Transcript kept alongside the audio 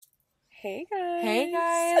Hey guys. Hey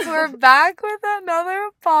guys, we're back with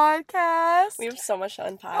another podcast. We have so much to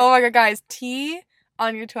unpack. Oh my god, guys. Tea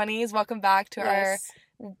on your 20s. Welcome back to our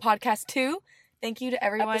podcast 2. Thank you to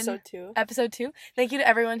everyone. Episode 2. Thank you to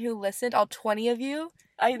everyone who listened, all 20 of you.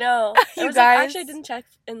 I know. You guys. Actually, I didn't check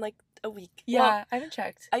in like a week. Yeah, well, I haven't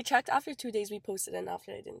checked. I checked after 2 days we posted and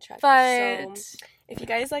after I didn't check. But so, if you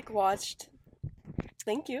guys watched,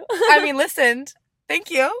 thank you. I mean, listened. Thank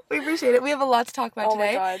you. We appreciate it. We have a lot to talk about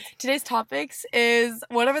today. Oh my god. Today's topics is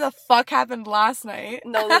whatever the fuck happened last night.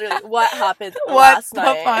 No, literally, what happened last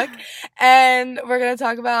night? What the fuck? And we're going to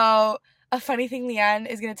talk about a funny thing Leanne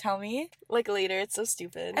is going to tell me. Later, it's so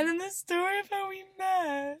stupid. And then the story of how we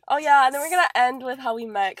met. Oh yeah, and then we're going to end with how we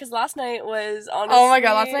met, because last night was honestly... Oh my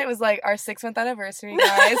god, last night was our 6-month anniversary,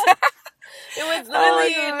 guys. It was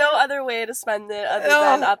literally no other way to spend it other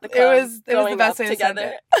than at the club. It was the best way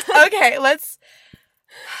together. To spend it. Okay, let's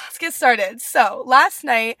get started. So, last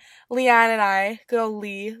night, Lee and I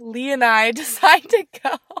decide to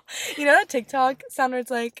go. You know that TikTok sound where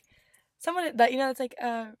it's like, someone that, it's like,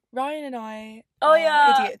 Ryan and I. Oh,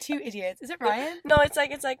 yeah. Two idiots. Is it Ryan? No, it's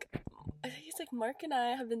like, I think it's like Mark and I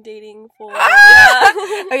have been dating for...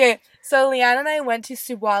 Okay, so Leanne and I went to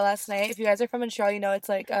Subois last night. If you guys are from Montreal, you know it's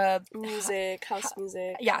like music, house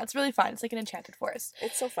music. Yeah, it's really fun. It's like an enchanted forest.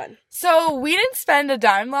 It's so fun. So we didn't spend a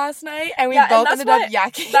dime last night, and we both ended up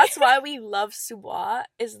yakking. That's why we love Subois,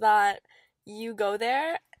 is that you go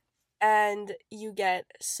there and you get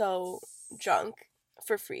so drunk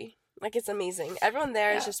for free. Like, it's amazing. Everyone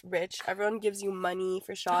there is just rich. Everyone gives you money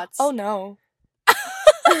for shots. Oh, no.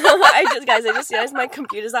 I just realized my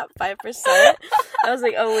computer's at 5%. I was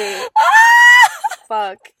like, oh wait.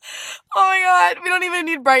 Fuck. Oh my god, we don't even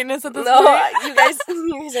need brightness at this point. No, you guys are in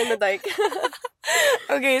the dark.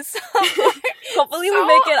 Okay, so hopefully we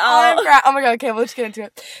make it out. Oh my god, okay, we'll just get into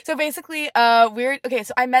it. So basically, so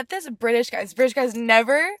I met this British guy. This British guy's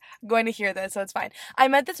never going to hear this, so it's fine. I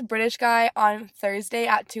met this British guy on Thursday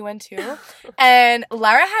at 212, and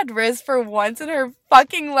Lara had Riz for once in her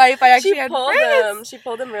fucking life. I actually had Riz. She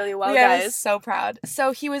pulled him really well, guys. I was so proud.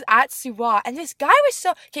 So he was at Subois, and this guy was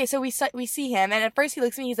so... Okay, so we see him, and at first he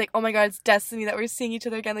looks at me, he's like, oh my god, it's destiny that we're seeing each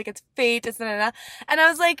other again, like it's fate, it's na-na-na. And I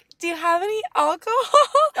was like, do you have any alcohol?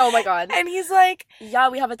 Oh my god. And he's like... Yeah,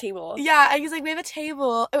 we have a table. Yeah, and he's like, we have a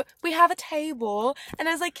table. And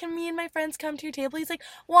I was like, can me and my friends come to your table? He's like,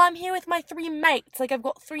 well, I'm here with my 3 mates. Like, I've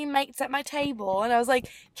got 3 mates at my table. And I was like,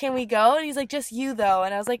 can we go? And he's like, just you, though.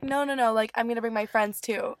 And I was like, no, like, I'm gonna bring my friends,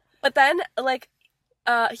 too. But then, one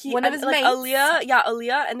of his mates. Our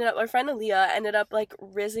friend Aaliyah ended up,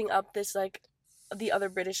 rizzing up this, the other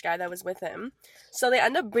British guy that was with him. So they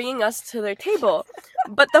end up bringing us to their table.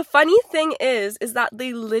 But the funny thing is that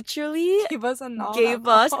they literally they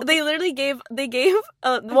gave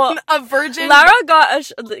a virgin. Lara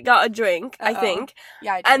got a drink, I think.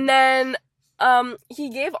 Yeah, I did. And then he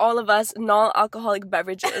gave all of us non-alcoholic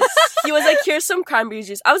beverages. He was like, here's some cranberry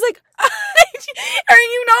juice. I was like, are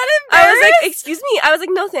you not embarrassed? I was like, excuse me. I was like,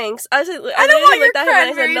 no thanks. I don't want your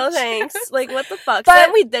cranberry juice. I said, no thanks. Like, what the fuck? But so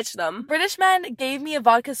then we ditched them. British man gave me a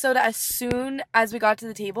vodka soda as soon as we got to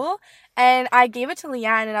the table. And I gave it to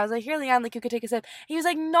Leanne, and I was like, here, Leanne, like, you could take a sip. He was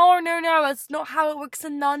like, no, that's not how it works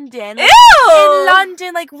in London. Like, ew! In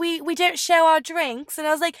London, we don't share our drinks. And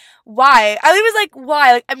I was like, why? I was like,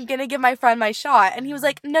 why? Like, I'm gonna give my friend my shot. And he was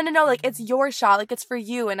like, no, like, it's your shot. Like, it's for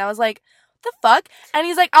you. And I was like, the fuck? And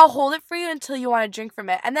he's like, I'll hold it for you until you want to drink from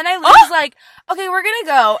it. And then I was like, okay, we're gonna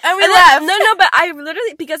go. And we left. No, but I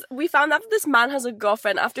literally, because we found out that this man has a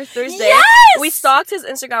girlfriend after Thursday. Yes! We stalked his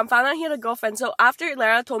Instagram, found out he had a girlfriend. So after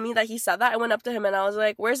Lara told me that he said that, I went up to him and I was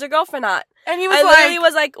like, where's your girlfriend at? And he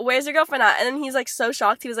was like, where's your girlfriend at? And then he's like so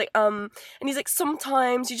shocked. He was like, and he's like,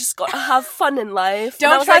 sometimes you just gotta have fun in life.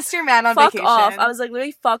 Don't trust your man on vacation. Fuck off. I was like,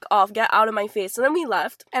 literally, fuck off. Get out of my face. And then we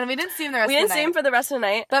left. And we didn't see him the rest of the night. We didn't see him for the rest of the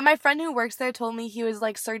night. But my friend who works there told me he was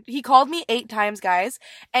like, he called me 8 times, guys.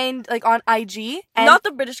 And like on IG. And not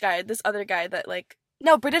the British guy, this other guy that like...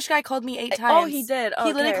 No, British guy called me 8 times. Oh, he did? Oh,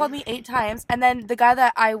 he literally called me 8 times. And then the guy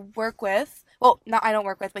that I work with... Well, not I don't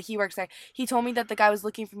work with, but he works there. He told me that the guy was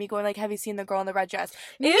looking for me, going like, have you seen the girl in the red dress?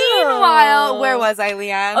 Ew. Meanwhile, where was I,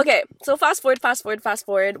 Leanne? Okay, so fast forward.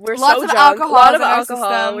 We're Lots so of drunk. Alcohol a lot of in our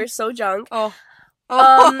alcohol. system. We're so drunk. Oh.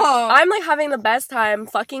 I'm like having the best time,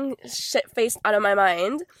 fucking shit-faced out of my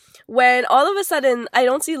mind. when all of a sudden I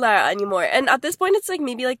don't see Lara anymore. And at this point, it's like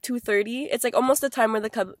maybe like 2:30. It's like almost the time where the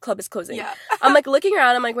club is closing. Yeah. I'm like looking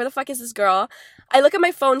around. I'm like, where the fuck is this girl? I look at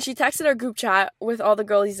my phone. She texted our group chat with all the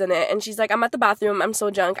girlies in it. And she's like, I'm at the bathroom. I'm so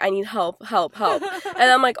drunk. I need help.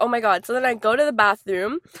 And I'm like, oh my God. So then I go to the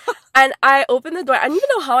bathroom and I open the door. I don't even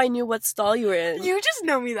know how I knew what stall you were in. You just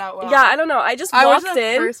know me that well. Yeah, I don't know. I just walked was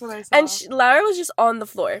the in. First one I saw. And Lara was just on the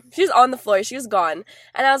floor. She was on the floor. She was gone.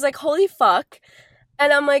 And I was like, holy fuck.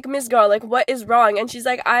 And I'm like, Miss Girl, like, what is wrong? And she's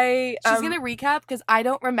like, She's gonna recap because I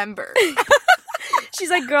don't remember. She's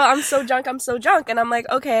like, girl, I'm so drunk. And I'm like,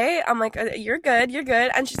 okay. I'm like, you're good.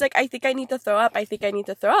 And she's like, I think I need to throw up.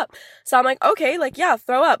 So I'm like, okay, like, yeah,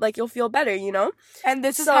 throw up. Like, you'll feel better, you know? And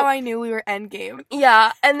this is how I knew we were endgame.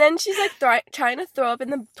 Yeah. And then she's like trying to throw up in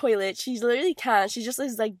the toilet. She literally can't. She just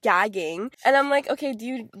is like gagging. And I'm like, okay,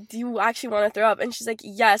 do you actually want to throw up? And she's like,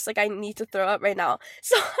 yes, like I need to throw up right now.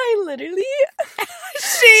 So I literally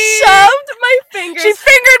shoved my fingers. She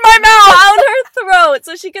fingered my mouth down her throat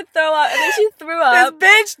so she could throw up. And then she threw up. This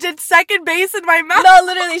bitch did second base in my mouth. No,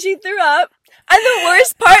 literally, she threw up. And the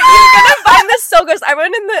worst part, you're gonna find this so gross.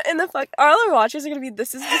 Everyone in the fuck, all our watchers are gonna be,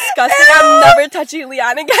 this is disgusting. I'm never touching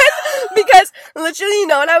Leanne again. Because literally, you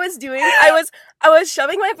know what I was doing? I was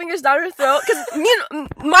shoving my fingers down her throat. Because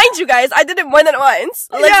mind you guys, I did it more than once.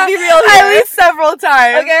 Let's be real here. At least several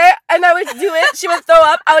times. Okay? And I would do it. She would throw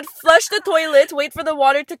up. I would flush the toilet, wait for the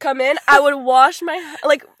water to come in. I would wash my,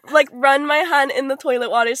 like run my hand in the toilet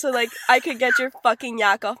water so, like, I could get your fucking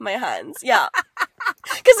yak off my hands. Yeah.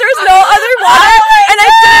 Because there was no other water, and I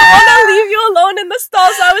didn't want to leave you alone in the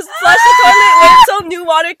stall, so I was flush the toilet, wait until new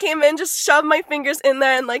water came in, just shove my fingers in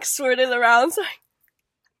there and, like, swirl it around. So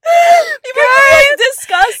people were, like,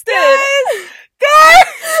 disgusted. Guys!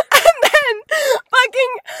 And then,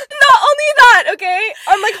 fucking, not only that, okay?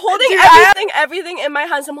 I'm, like, holding everything in my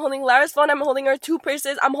hands. I'm holding Lara's phone, I'm holding her 2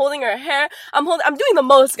 purses, I'm holding her hair, I'm doing the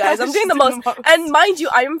most, guys. I'm doing the most. And mind you,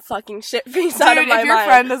 I am fucking shit-faced out of my mind. If your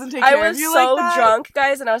friend doesn't take care of you I was so like that. drunk,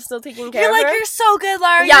 guys, and I was still taking care of her. You're like, you're so good,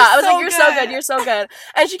 Lara. Yeah, I was like, you're so good.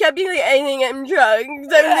 And she kept being like, I think I'm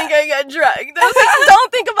drugged. I think I got drugged. I was like,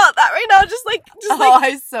 don't think about that right now. Just like.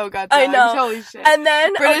 I so got that. I know. Holy shit. And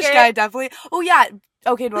then, British guy, definitely. Oh, yeah.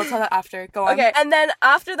 Okay, we'll tell that after. Go on. Okay, and then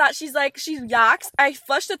after that, she yaks. I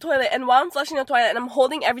flush the toilet, and while I'm flushing the toilet and I'm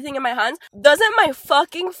holding everything in my hands, doesn't my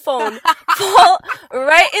fucking phone fall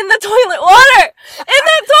right in the toilet water?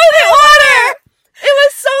 It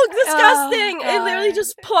was so disgusting. It literally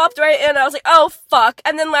just plopped right in. I was like, oh, fuck.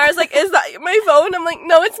 And then Lara's like, is that my phone? I'm like,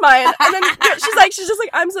 no, it's mine. And then she's just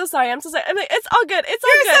like, I'm so sorry. I'm like, it's all good. It's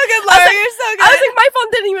all good. You're so good, Lara. You're so good. I was like, my phone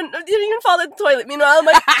didn't even fall in the toilet. Meanwhile, I'm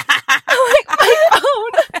like, my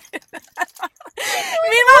phone.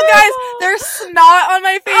 Meanwhile, guys, there's snot on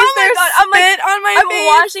my face. Oh there's spit on my face.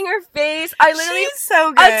 I'm washing her face. I literally, she's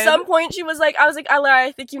so good. At some point, I was like, Lara,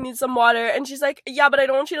 I think you need some water. And she's like, yeah, but I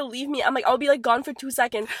don't want you to leave me. I'm like, I'll be like gone for 2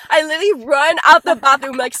 seconds. I literally run out the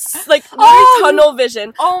bathroom, like tunnel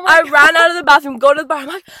vision. Oh my God. Ran out of the bathroom, go to the bar. I'm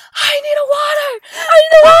like, I need a water.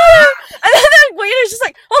 And then the waiter's just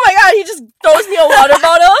like, oh my God, he just throws me a water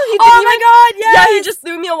bottle. Oh my God, yes. Yeah, he just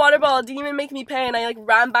threw me a water bottle. Didn't even make me pay. And I like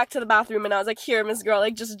ran back to the bathroom and I was like, here, Miss Girl,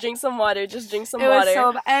 like just drink some water. It was so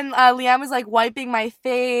bad. And Leanne was like wiping my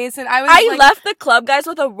face, and I left the club, guys,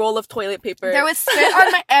 with a roll of toilet paper. There was spit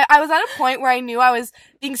on my. I was at a point where I knew I was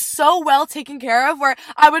being so well taken care of, where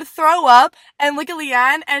I would throw up and look at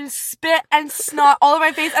Leanne and spit and snot all over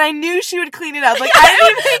my face, and I knew she would clean it up. Like I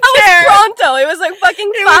didn't even care. It was pronto. It was like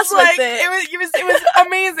fucking fast with it. It was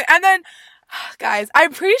amazing. And then, guys,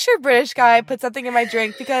 I'm pretty sure British guy put something in my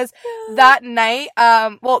drink because that night,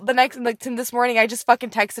 this morning, I just fucking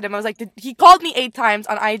texted him. I was like, he called me 8 times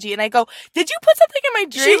on IG, and I go, did you put something in my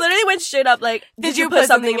drink? She literally went straight up like, did you put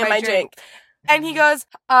something in my drink? And he goes,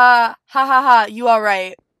 ha ha ha, you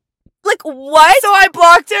alright. Like, what? So I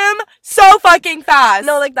blocked him so fucking fast.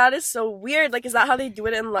 No, like, that is so weird. Like, is that how they do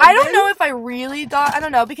it in London? I don't know if I really got, I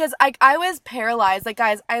don't know, because I was paralyzed. Like,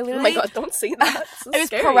 guys, I literally. Oh my God, don't say that. So it was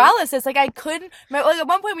scary. paralysis. Like, I couldn't, like, at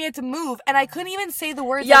one point we had to move, and I couldn't even say the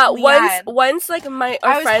words. Yeah, like, once, like,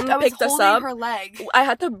 our friend picked us up. Her leg. I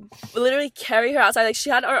had to literally carry her outside. Like, she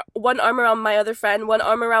had one arm around my other friend, one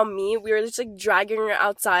arm around me. We were just, like, dragging her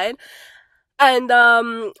outside. And,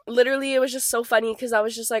 literally, it was just so funny, because I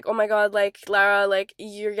was just like, oh my God, like, Lara, like,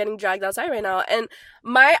 you're getting dragged outside right now, and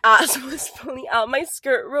my ass was fully out, my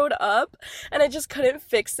skirt rode up, and I just couldn't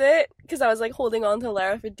fix it, because I was, like, holding on to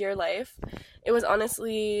Lara for dear life. It was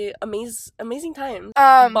honestly amazing times.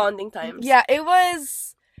 Bonding times. Yeah, it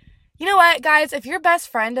was, you know what, guys, if your best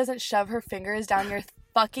friend doesn't shove her fingers down your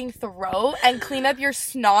fucking throat and clean up your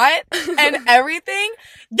snot and everything,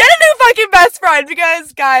 get a new fucking best friend.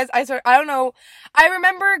 Because, guys, I don't know. I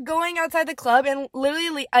remember going outside the club and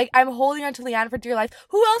literally, I'm holding on to Leanne for dear life.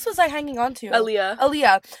 Who else was I hanging on to?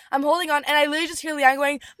 Aaliyah. I'm holding on, and I literally just hear Leanne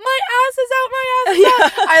going, my ass is out, my ass is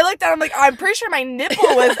out. I looked down, I'm like, I'm pretty sure my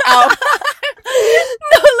nipple was out.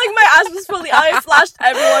 No, like my ass was fully out. I flashed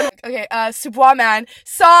everyone. Okay, Subois man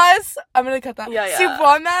saw us. I'm gonna cut that. Yeah.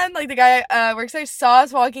 Subois man, like the guy works there, saw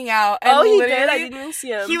us walking out. And he did? I didn't even see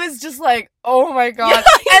him. He was just like, oh my god. Yeah,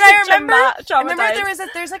 and I remember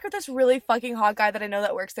traumatized. there's like this really fucking hot guy that I know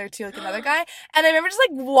that works there too, like another guy. And I remember just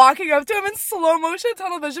like walking up to him in slow motion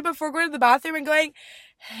tunnel vision before going to the bathroom and going,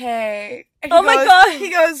 hey. And my god. He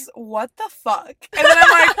goes, what the fuck? And then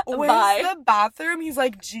I'm like, where's Bye. the bathroom? He's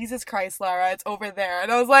like, Jesus Christ, Lara, it's over there.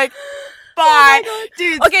 And I was like, bye. Oh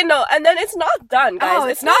dude. Okay, no, and then it's not done, guys. Oh,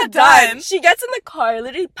 it's not done. She gets in the car,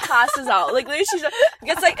 literally passes out. Like, literally, she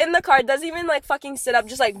gets, like, in the car, doesn't even, like, fucking sit up,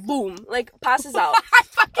 just, like, boom, like, passes out. I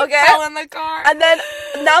fucking fell in the car. And then,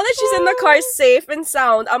 now that she's in the car safe and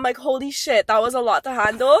sound, I'm like, holy shit, that was a lot to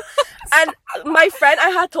handle. And my friend, I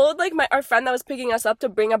had told, like, our friend that was picking us up to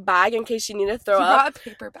bring a bag in case she needed to throw up. He brought a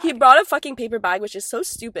paper bag. He brought a fucking paper bag, which is so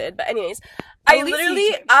stupid. But anyways, I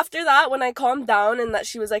literally, after that, when I calmed down and that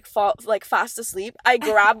she was, like, fast asleep, I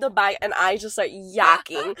grabbed the bag and I just start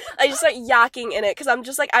yakking. I just start yakking in it because I'm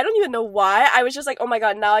just, like, I don't even know why. I was just, like, oh my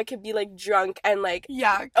god, now I could be, like, drunk and, like,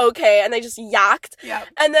 okay. And I just yacked. Yeah.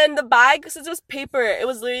 And then the bag, since it was paper, it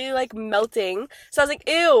was literally, like, melting. So I was like,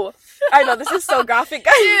 ew. I know, this is so graphic,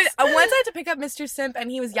 guys. Dude, once I had to pick up Mr. Simp and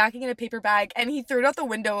he was yakking in a paper bag and he threw it out the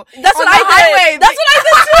window. That's what I did. Highway. That's what I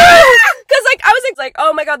did too. Because, like, I was like,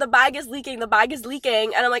 oh my god, the bag is leaking.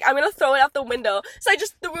 And I'm like, I'm gonna throw it out the window. So I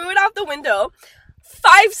just threw it out the window.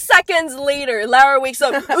 5 seconds later, Lara wakes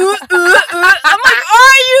up. I'm like,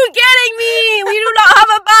 are you kidding me? We do not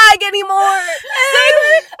have a bag anymore.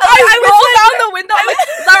 I rolled down the window. I'm like,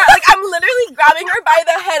 Lara, like, I'm literally grabbing her by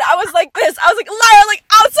the head. I was like this. I was like, Lara, like,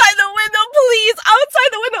 outside the window, please. Outside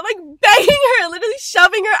the window. Like, begging her, literally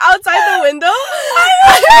shoving her outside the window. I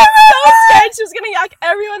was so scared she was gonna yak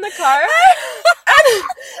everyone in the car. And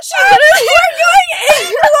she literally, we're going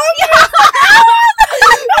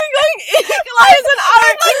equalize an hour.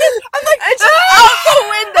 I'm like, and she's out the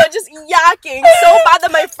window, just yakking so bad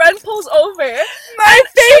that my friend pulls over. My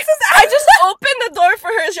face is. I just opened the door for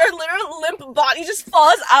her. Her little limp body just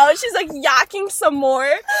falls out. She's like yakking some more.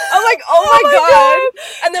 I'm like, oh my god.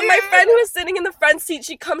 And then my friend who was sitting in the front seat,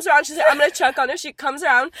 she comes around. She's like, I'm gonna check on her. She comes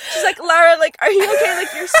around. She's like, Lara, like, are you okay?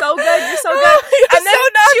 Like, you're so good. You're so good. And then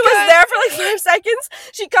she was there for like 5 seconds.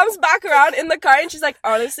 She comes back around in the car and she's like,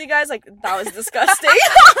 honestly, guys, like, that was disgusting.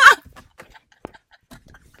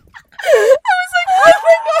 I was like, oh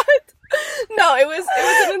my god. No, it was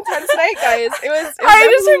an intense night, guys. It was I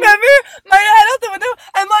just remember my head out the window.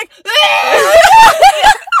 I'm like,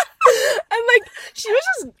 I'm like, she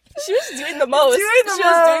was doing the most. She was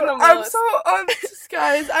doing the most. I'm so just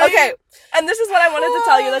guys. Okay, and this is what I wanted to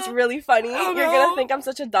tell you. That's really funny. You're gonna think I'm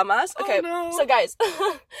such a dumbass. Okay, so guys, I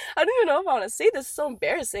don't even know if I want to say this. It's so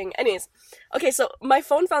embarrassing. Anyways, okay, so my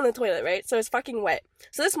phone fell in the toilet, right? So it's fucking wet.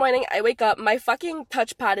 So this morning I wake up, my fucking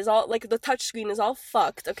touchpad is all, like, the touch screen is all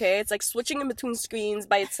fucked, okay? It's like switching in between screens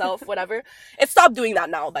by itself, whatever. It stopped doing that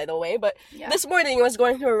now, by the way, but this morning I was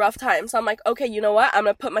going through a rough time. So I'm like, okay, you know what? I'm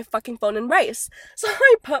gonna put my fucking phone in rice. So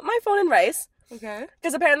I put my phone in rice. Okay.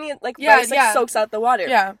 Because apparently, like, rice, like, soaks out the water.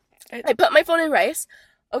 Yeah. I put my phone in rice.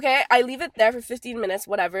 Okay, I leave it there for 15 minutes,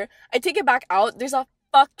 whatever. I take it back out. There's a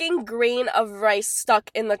fucking grain of rice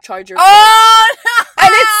stuck in the charger. Oh, no! And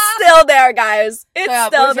it's still there, guys. It's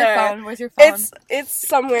still there. Where's your phone? It's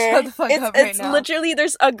somewhere. Shut the fuck up right now. Literally,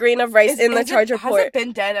 there's a grain of rice in the charger port. Has it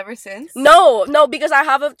been dead ever since? No, because I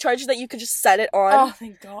have a charger that you could just set it on. Oh,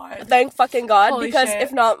 thank God. Thank fucking God. Holy because shit.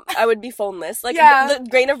 if not, I would be phoneless. Like, the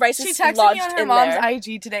grain of rice is lodged in there. She texted me on her mom's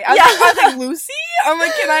IG today. I was like, Lucy? I'm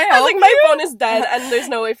like, can I help I was like, my phone is dead and there's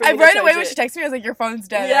no way for me to charge it. Right away when she texted me, I was like, your phone's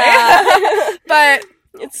dead. Yeah. Right? But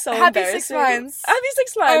it's so happy embarrassing. 6 months. Happy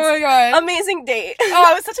 6 months. Oh my god. Amazing date.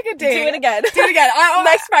 Oh, it was such a good date. Do it again. Do it again.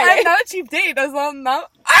 Next Friday. I'm not a cheap date. As long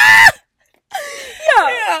not.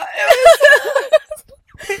 Yeah.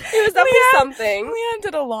 It was definitely something. Leanne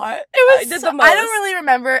did a lot. It was. I did the most. I don't really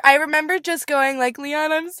remember. I remember just going like,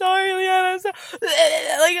 Leanne, I'm sorry. Leanne, I'm sorry.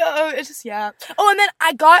 Like, it's just, yeah. Oh, and then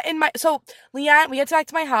I got in my. So Leanne, we get back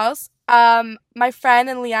to my house. my friend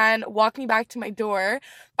and Leanne walked me back to my door.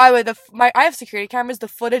 By the way, I have security cameras. The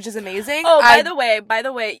footage is amazing. Oh, by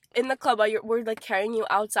the way, in the club while we're like carrying you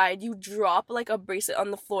outside, you drop like a bracelet on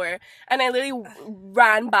the floor, and I literally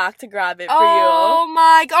ran back to grab it for you. Oh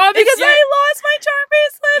my god! Because I lost my charm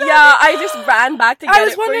bracelet. Yeah, I just ran back to get it for you. I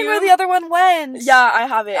was wondering where the other one went. Yeah, I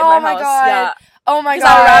have it in my house. God. Yeah. Oh my god. Because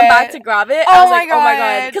I ran back to grab it. I was like, god. oh my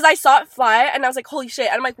god. Because I saw it fly and I was like, holy shit.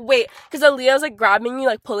 And I'm like, wait. Because Aaliyah's like grabbing you,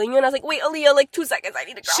 like pulling you. And I was like, wait, Aaliyah, like 2 seconds. I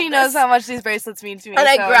need to grab She knows how much these bracelets mean to me. And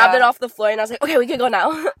I grabbed it off the floor and I was like, okay, we can go now.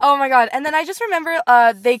 Oh my god. And then I just remember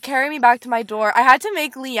they carry me back to my door. I had to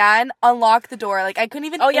make Leanne unlock the door. Like I couldn't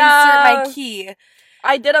even insert my key.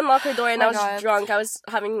 I did unlock her door and I was drunk. I was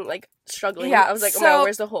having like struggling. Yeah, I was like, oh my god,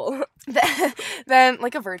 where's the hole? Then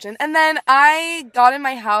like a virgin. And then I got in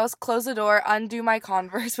my house, closed the door, undo my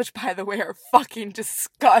Converse, which by the way are fucking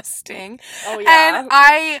disgusting. Oh yeah. And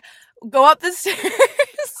I go up the stairs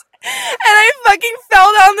and I fucking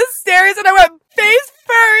fell down the stairs and I went face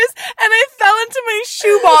first and I fell into my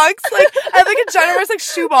shoebox. Like I have like a ginormous like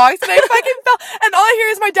shoebox and I fucking fell and all I hear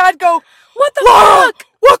is my dad go, what the fuck?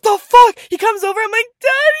 What the fuck? He comes over, I'm like,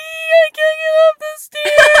 Daddy, I can't get up the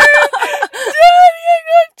stairs. Daddy, I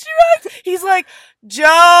got drugged. He's like,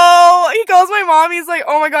 Joe. He calls my mom. He's like,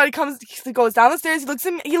 oh my god. He goes down the stairs. He looks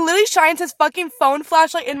at me. He literally shines his fucking phone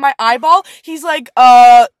flashlight in my eyeball. He's like,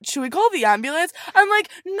 should we call the ambulance? I'm like,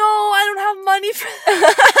 no, I don't have money for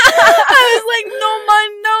that. I was like, no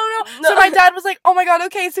money, no. So my dad was like, oh my god,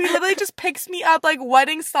 okay. So he literally just picks me up like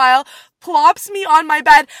wedding style, plops me on my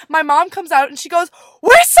bed. My mom comes out and she goes,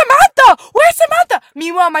 where's Samantha? Where's Samantha?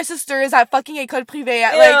 Meanwhile, my sister is at fucking École Privée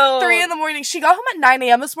at like 3 a.m. She got home at 9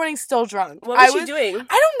 a.m. this morning still drunk. What was she doing? I don't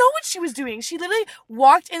know what she was doing. She literally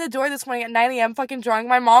walked in the door this morning at 9 a.m. fucking drunk.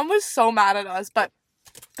 My mom was so mad at us, but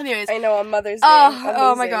anyways. I know, on Mother's Day.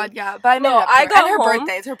 Oh my god, yeah. But I got home.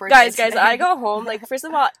 Birthday. It's her birthday. Guys, I got home. Like, first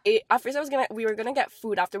of all, at first we were gonna get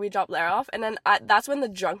food after we dropped Lara off, and then that's when the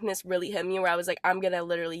drunkenness really hit me, where I was like, I'm gonna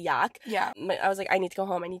literally yak. Yeah. I was like, I need to go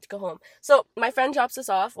home. So my friend drops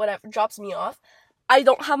me off. I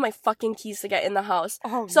don't have my fucking keys to get in the house.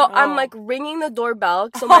 So I'm like ringing the doorbell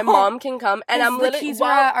so my mom can come, and I'm literally keys were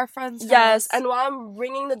at our friend's house. Yes, and while I'm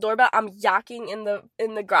ringing the doorbell, I'm yakking in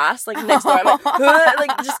the grass like next door. I'm like,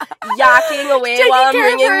 like just yakking away while I'm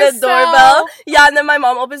ringing the doorbell. Yeah, and then my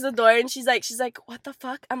mom opens the door and she's like, what the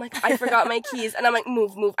fuck? I'm like, I forgot my keys, and I'm like,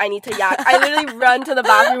 move, I need to yak. I literally run to the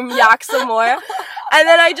bathroom, yak some more, and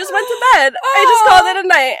then I just went to bed. I just called it a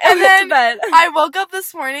night and went to bed. I woke up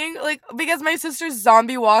this morning like because my sister's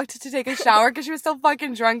zombie walked to take a shower because she was still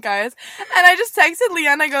fucking drunk, guys. And I just texted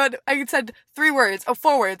Leanne. I said 4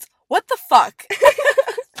 words. What the fuck?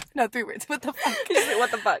 No, 3 words. What the fuck?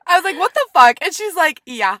 What the fuck? I was like, what the fuck? And she's like,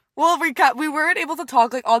 yeah. Well, recap. We weren't able to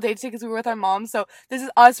talk like all day today because we were with our mom. So this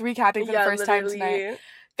is us recapping for the first time tonight.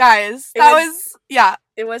 Guys,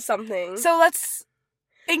 it was something. So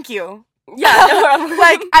thank you. Yeah,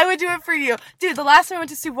 like I would do it for you, dude. The last time I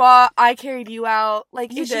went to Subois, I carried you out.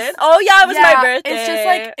 Like you did? Oh yeah, it was my birthday. It's just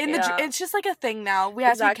like it's just like a thing now. We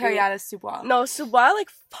have to carry out as Subois. No, Subois like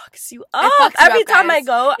fucks you up. Every time I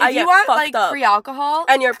go, I get fucked up. If you want free alcohol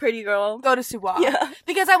and you're a pretty girl, go to Subois. Yeah.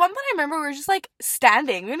 Because at one point I remember we were just like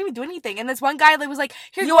standing. We didn't even do anything, and this one guy like was like,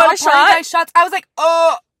 "Here, you want a shot?" Guys, shots. I was like,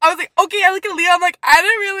 oh. I was like, okay, I look at Leah, I'm like, I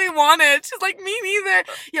didn't really want it. She's like, me neither.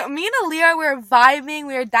 Yeah, me and Aaliyah, we were vibing,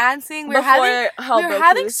 we were dancing, we were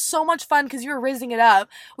having so much fun because you were rizzing it up.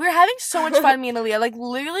 We were having so much fun, me and Aaliyah, like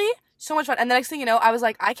literally so much fun. And the next thing you know, I was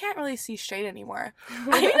like, I can't really see straight anymore.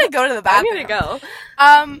 I need to go to the bathroom. I need to go.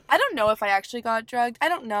 I don't know if I actually got drugged. I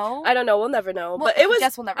don't know. We'll never know. But it was,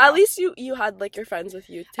 guess we'll never know. At least you had like your friends with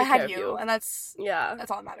you to take care of you. I had you, and that's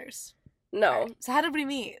all that matters. No. Right. So how did we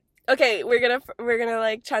meet? Okay, we're gonna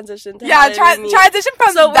like transition to transition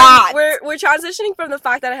from that. We're transitioning from the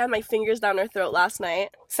fact that I had my fingers down her throat last night.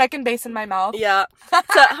 Second base in my mouth. Yeah.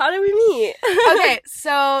 So how did we meet? Okay,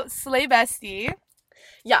 so Slay Bestie.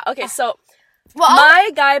 Yeah. Okay, so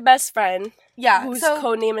my guy best friend. Yeah, whose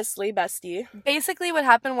codename is Slay Bestie. Basically, what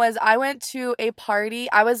happened was I went to a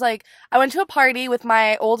party. I went to a party with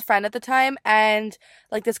my old friend at the time, and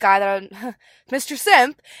like this guy that Mr.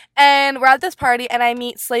 Simp, and we're at this party, and I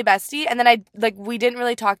meet Slay Bestie, and then we didn't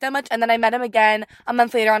really talk that much, and then I met him again a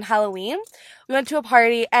month later on Halloween. We went to a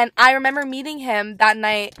party, and I remember meeting him that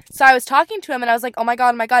night. So I was talking to him, and I was like, oh my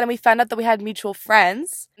god, and we found out that we had mutual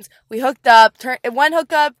friends. We hooked up. One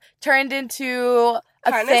hookup turned into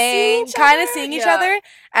a thing, kind of seeing each other,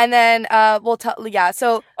 and then we'll tell. Yeah,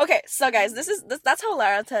 so okay, so guys, that's how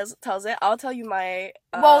Lara tells it. I'll tell you my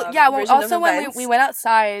also when we went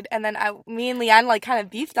outside, and then me and Leanne like kind of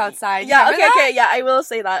beefed outside. Yeah, okay, yeah, I will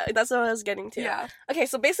say that. That's what I was getting to. Yeah. Okay,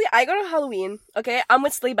 so basically, I go to Halloween. Okay, I'm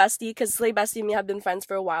with Slay Bestie because Slay Bestie and me have been friends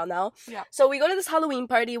for a while now. Yeah. So we go to this Halloween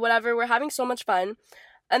party, whatever. We're having so much fun.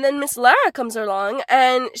 And then Miss Lara comes along,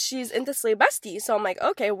 and she's into Slay Bestie. So I'm like,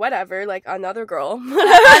 okay, whatever. Like, another girl.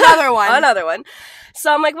 Another one. Another one.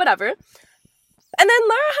 So I'm like, whatever. And then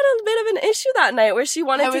Lara had a bit of an issue that night where she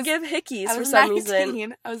wanted to give hickeys for some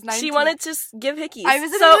reason. I was 19. She wanted to give hickeys. I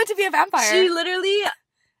was in the mood to be a vampire. She literally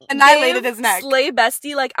annihilated his neck. Slay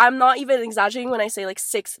Bestie, like, I'm not even exaggerating when I say, like,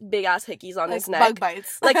 6 big-ass hickeys on his neck. Bug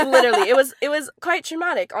bites. Like, literally. It was quite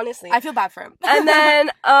traumatic, honestly. I feel bad for him. And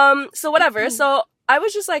then, so whatever. So I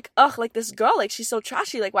was just like, ugh, like, this girl, like, she's so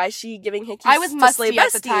trashy. Like, why is she giving hickeys I was to Slay musty Bestie?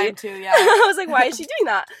 at the time, too, yeah. I was like, why is she doing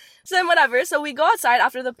that? So then whatever. So we go outside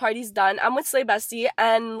after the party's done. I'm with Slay Bestie,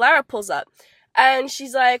 and Lara pulls up. And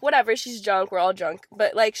she's like, whatever, she's drunk. We're all drunk.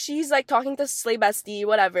 But, like, she's, like, talking to Slay Bestie,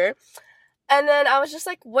 whatever. And then I was just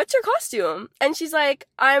like, what's your costume? And she's like,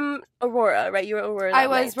 I'm Aurora, right? You were Aurora. I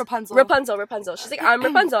was Rapunzel. Rapunzel. She's like, I'm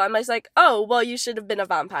Rapunzel. I'm just like, oh, well, you should have been a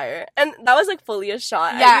vampire. And that was, like, fully a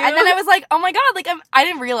shot. Yeah, and then I was like, oh my god, like, I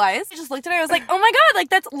didn't realize. I just looked at her, I was like, oh my god, like,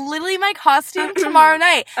 that's literally my costume tomorrow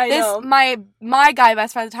night. I know. My guy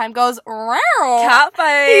best friend at the time goes, "Row." Cat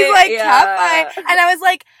fight. He's like, cat fight. And I was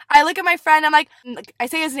like, I look at my friend, I'm like, I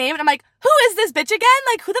say his name, and I'm like, who is this bitch again?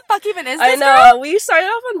 Like, who the fuck even is this I know. girl? We started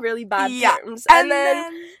off on really bad terms. And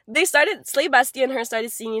then they started, Slay Bestie and her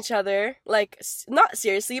started seeing each other, like, not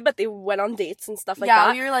seriously, but they went on dates and stuff like that.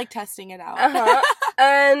 Yeah, we were, like, testing it out.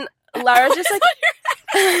 And Lara just, like,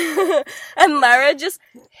 and Lara just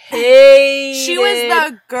hated. She was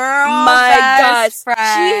the girl. My God, friend.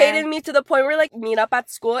 she hated me to the point where like meet up at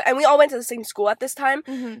school, and we all went to the same school at this time.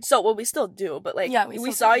 Mm-hmm. So well, we still do, but like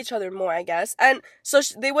we saw each other more, I guess. And so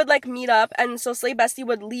they would like meet up, and so Slay Bestie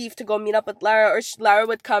would leave to go meet up with Lara, or Lara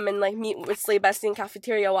would come and like meet with Slay Bestie in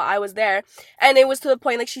cafeteria while I was there. And it was to the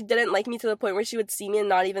point like she didn't like me to the point where she would see me and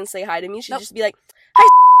not even say hi to me. She'd just be like, "Hi,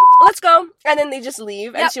 let's go," and then they just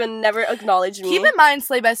leave, and she would never acknowledge me. Keep in mind,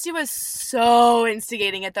 Slay Bestie was so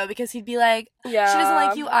instigating it though, because he'd be like, yeah, she doesn't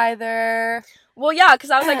like you either. Well, yeah, because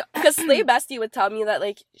I was like, because Slay Bestie would tell me that,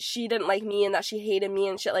 like, she didn't like me and that she hated me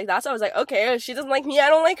and shit like that. So I was like, okay, if she doesn't like me, I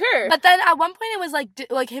don't like her. But then at one point it was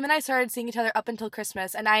like him and I started seeing each other up until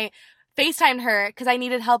Christmas, and I FaceTimed her because I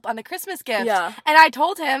needed help on the Christmas gift. Yeah. And I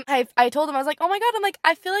told him, I was like, oh my god, I'm like,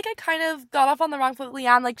 I feel like I kind of got off on the wrong foot with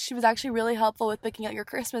Leanne. Like, she was actually really helpful with picking out your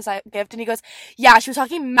Christmas gift. And he goes, yeah, she was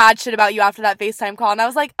talking mad shit about you after that FaceTime call. And I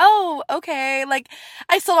was like, oh, okay. Like,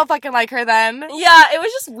 I still don't fucking like her then. Yeah, it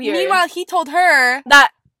was just weird. Meanwhile, he told her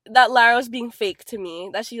that Lara was being fake to me,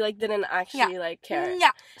 that she, like, didn't actually, like, care.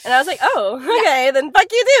 Yeah. And I was like, oh, okay, then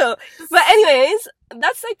fuck you too. But anyways,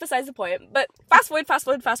 that's, like, besides the point. But fast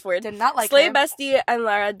forward. Did not like Slay her. Bestie and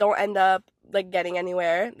Lara don't end up, like, getting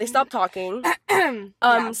anywhere. They stop talking.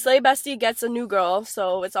 Yeah. Slay Bestie gets a new girl,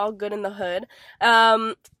 so it's all good in the hood.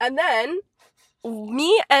 And then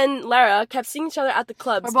me and Lara kept seeing each other at the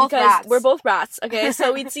clubs because we're both rats, okay?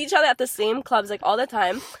 So we'd see each other at the same clubs, like, all the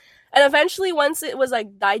time. And eventually, once it was,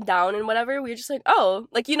 like, died down and whatever, we were just like, oh,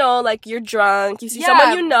 like, you know, like, you're drunk, you see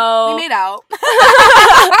someone you know. We made out.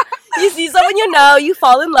 You see someone you know, you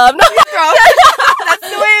fall in love. No, that's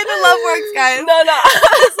the way the love works, guys. No.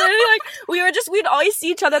 It's literally, like, we'd always see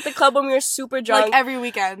each other at the club when we were super drunk. Like, every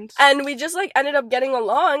weekend. And we just, like, ended up getting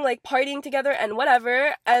along, like, partying together and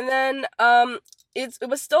whatever. And then, it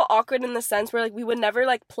was still awkward in the sense where, like, we would never,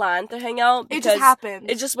 like, plan to hang out. It just happened.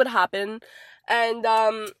 It just would happen. And,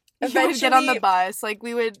 eventually, we would get on the bus, like,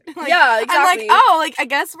 we would, like, yeah, exactly. I'm like, oh, like, I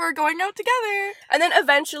guess we're going out together. And then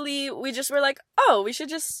eventually, we just were like, oh, we should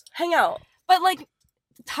just hang out. But, like,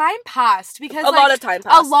 time passed because, a lot of time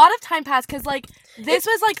passed because, like, this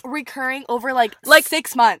was, like, recurring over, like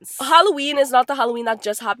 6 months. Halloween is not the Halloween that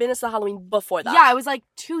just happened, it's the Halloween before that. Yeah, it was, like,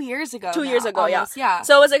 2 years ago. 2 years ago, yeah.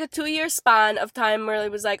 So it was, like, a 2-year span of time where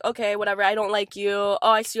it was like, okay, whatever, I don't like you. Oh,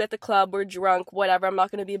 I see you at the club, we're drunk, whatever, I'm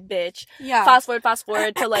not gonna be a bitch. Yeah. Fast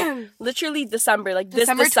forward to, like, literally December, like,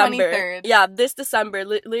 December 23rd. Yeah, this December,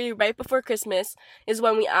 literally right before Christmas, is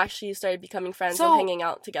when we actually started becoming friends and hanging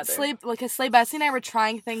out together. Slay Bestie and I were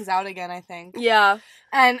trying things out again, I think. Yeah.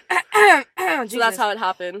 And, so that's how it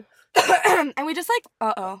happened. And we just like,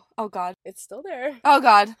 oh god. It's still there. Oh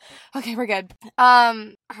god. Okay, we're good.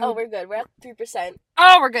 We're good. We're at 3%.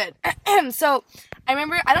 Oh, we're good. So, I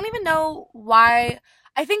remember, I don't even know why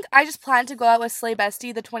I think I just planned to go out with Slay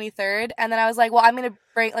Bestie the 23rd, and then I was like, well, I'm gonna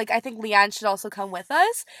bring, like, I think Leanne should also come with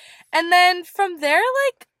us, and then from there,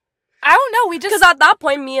 like, I don't know, we just... Because at that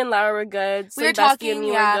point, me and Lara were good. We were Slay Bestie talking, and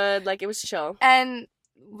me yeah. were good. Like, it was chill. And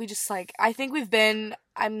we just, like, I think we've been,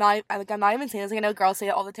 I'm not even saying this, like, I know girls say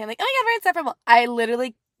it all the time, like, oh my god, we're inseparable.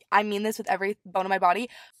 I mean this with every bone in my body.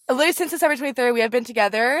 Literally since December 23rd, we have been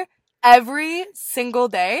together every single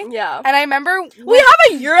day. Yeah. And I remember... We have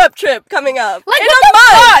a Europe trip coming up. Like, in what a the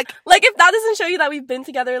month! fuck? Like, if that doesn't show you that we've been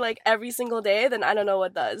together, like, every single day, then I don't know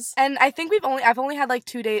what does. And I think I've only had, like,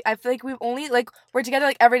 2 days. I feel like we've only, like, we're together,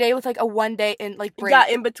 like, every day with, like, a 1 day in, like, break. Yeah,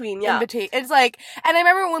 in between, yeah. In between. It's, like, and I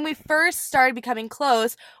remember when we first started becoming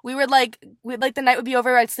close, we would, like, the night would be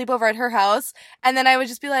over, I'd sleep over at her house, and then I would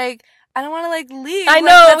just be like, I don't want to, like, leave. I Like,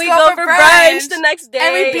 know, let's we go for brunch the next day.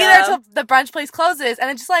 And we'd be there till the brunch place closes, and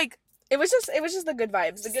it's just, like... It was just the good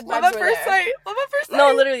vibes. The good Love vibes at were first there. sight. Love at first sight.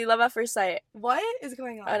 No, literally, love at first sight. What is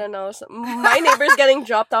going on? I don't know. My neighbor's getting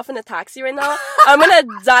dropped off in a taxi right now. I'm gonna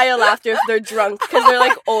die of laughter if they're drunk because they're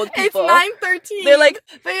like old people. It's 9:13. They're like,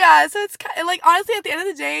 but yeah, so it's kind of, like, honestly, at the end of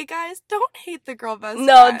the day, guys, don't hate the girl best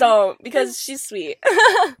no, friend. don't, because she's sweet.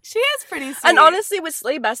 She is pretty sweet. And honestly, with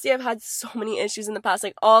Slay Bestie, I've had so many issues in the past.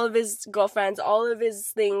 Like, all of his girlfriends, all of his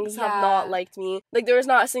things have not liked me. Like, there was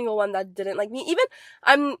not a single one that didn't like me.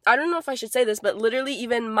 Even, I don't know if I should say this, but literally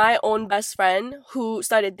even my own best friend who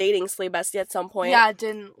started dating Slay Bestie at some point. Yeah,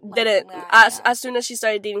 didn't. As soon as she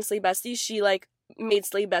started dating Slay Bestie, she, like, made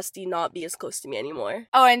Slay Bestie not be as close to me anymore.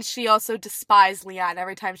 Oh, and she also despised Leanne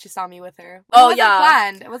every time she saw me with her.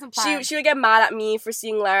 It wasn't planned. She would get mad at me for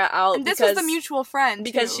seeing Lara out. And this was the mutual friend,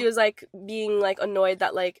 because too. she was, like, being, like, annoyed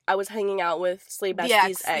that, like, I was hanging out with Slay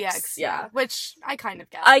Bestie's ex. Yeah. Which I kind of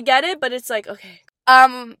get. I get it, but it's like, okay.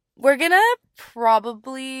 We're gonna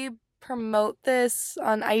probably promote this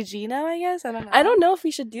on IG now, I guess. I don't know. I don't know if we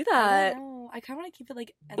should do that. I kind of want to keep it,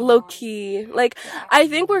 like, low key. Like, yeah. I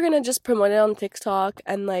think we're gonna just promote it on TikTok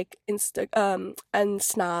and, like, and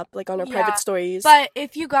Snap, like, on our private stories. But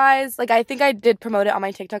if you guys, like, I think I did promote it on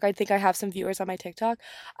my TikTok. I think I have some viewers on my TikTok.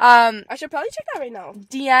 I should probably check that right now.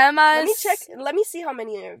 DM us. Let me check. Let me see how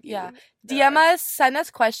many are viewed. Yeah. DM us, send us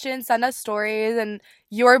questions, send us stories, and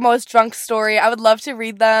your most drunk story. I would love to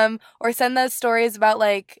read them. Or send us stories about,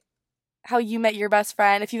 like, how you met your best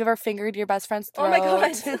friend, if you've ever fingered your best friend's throat. Oh my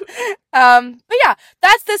god. But yeah,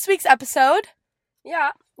 that's this week's episode.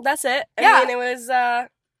 Yeah, that's it. I mean, it was,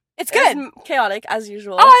 it's good. It was chaotic, as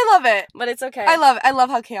usual. Oh, I love it. But it's okay. I love it. I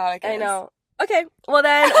love how chaotic it is. I know. Okay, well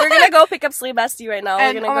then, we're gonna go pick up Slay Bestie right now.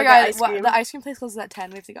 And, we're gonna go get ice cream. The ice cream place closes at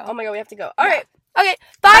 10. We have to go. Oh my god, we have to go. Alright. Okay,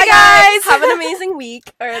 bye guys! Have an amazing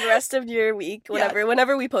week, or the rest of your week,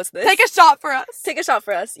 whenever we post this. Take a shot for us. Take a shot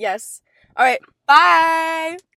for us, yes. Alright. Bye!